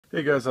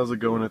Hey guys, how's it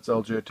going? It's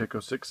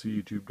LJTech06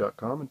 at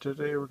YouTube.com, and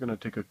today we're going to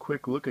take a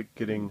quick look at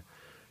getting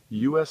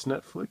US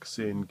Netflix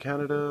in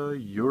Canada,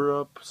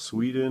 Europe,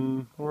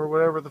 Sweden, or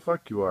whatever the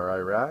fuck you are,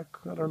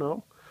 Iraq, I don't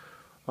know.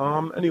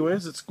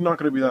 Anyways, it's not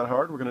going to be that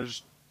hard. We're going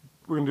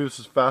to do this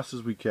as fast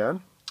as we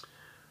can.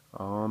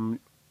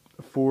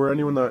 For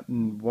anyone that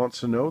wants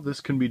to know,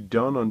 this can be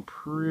done on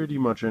pretty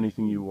much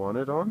anything you want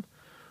it on.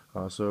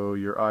 So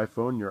your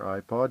iPhone, your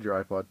iPod,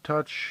 your iPod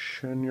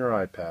Touch, and your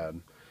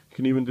iPad. You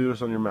can even do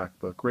this on your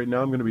MacBook. Right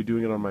now I'm going to be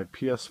doing it on my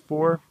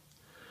PS4.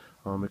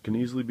 It can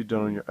easily be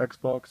done on your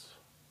Xbox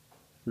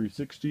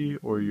 360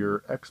 or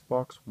your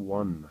Xbox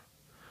One.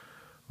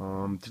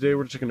 Today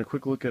we're taking a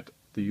quick look at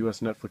the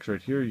US Netflix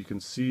right here. You can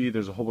see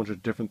there's a whole bunch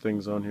of different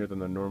things on here than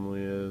there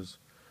normally is.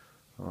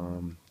 I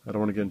don't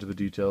want to get into the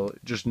detail.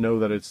 Just know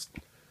that it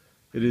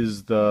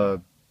is US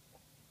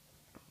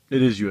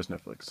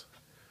Netflix.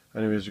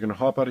 Anyways, you're going to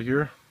hop out of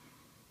here.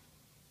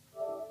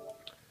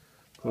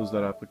 Close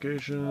that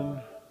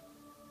application.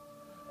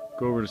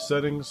 Go over to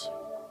settings.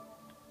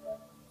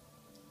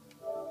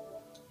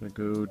 I'm going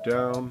to go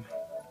down,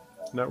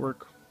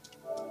 network,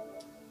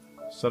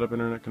 set up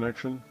internet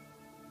connection,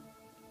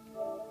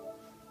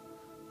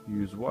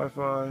 use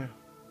Wi-Fi,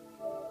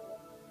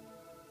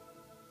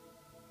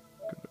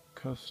 go to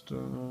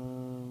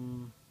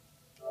custom.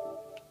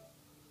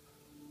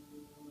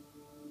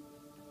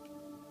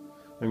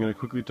 I'm going to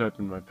quickly type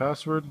in my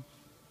password.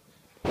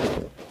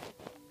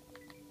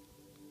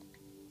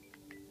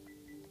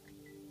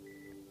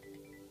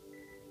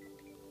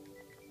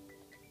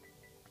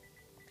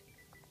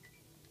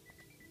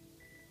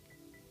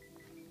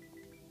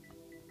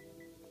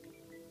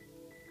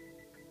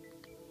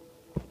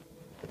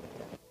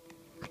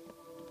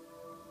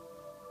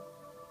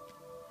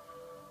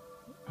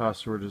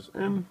 Password is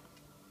in.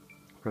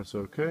 Press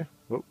OK.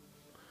 Whoa,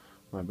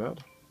 my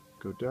bad.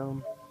 Go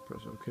down.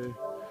 Press OK.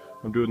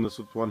 I'm doing this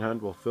with one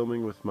hand while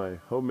filming with my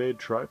homemade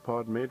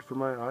tripod made for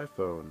my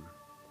iPhone.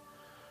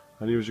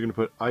 Anyways, you're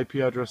going to put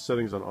IP address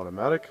settings on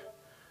automatic,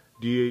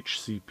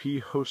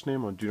 DHCP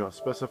hostname on do not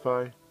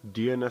specify,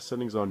 DNS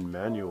settings on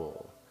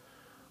manual.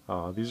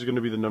 These are going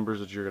to be the numbers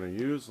that you're going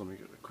to use. Let me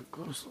get a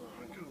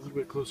little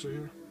bit closer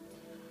here.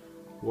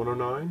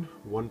 109,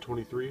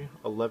 123,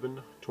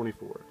 11,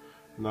 24.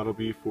 And that'll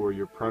be for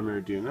your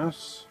primary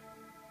DNS.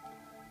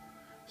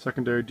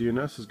 Secondary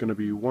DNS is going to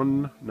be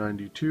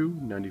 192,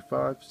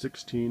 95,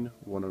 16,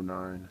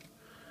 109.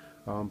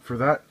 For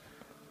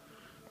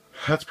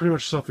that's pretty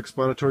much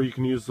self-explanatory. You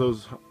can use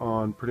those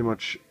on pretty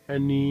much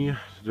any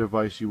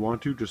device you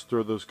want to. Just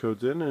throw those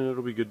codes in and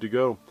it'll be good to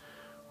go.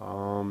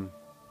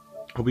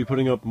 I'll be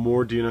putting up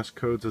more DNS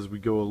codes as we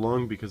go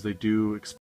along because they do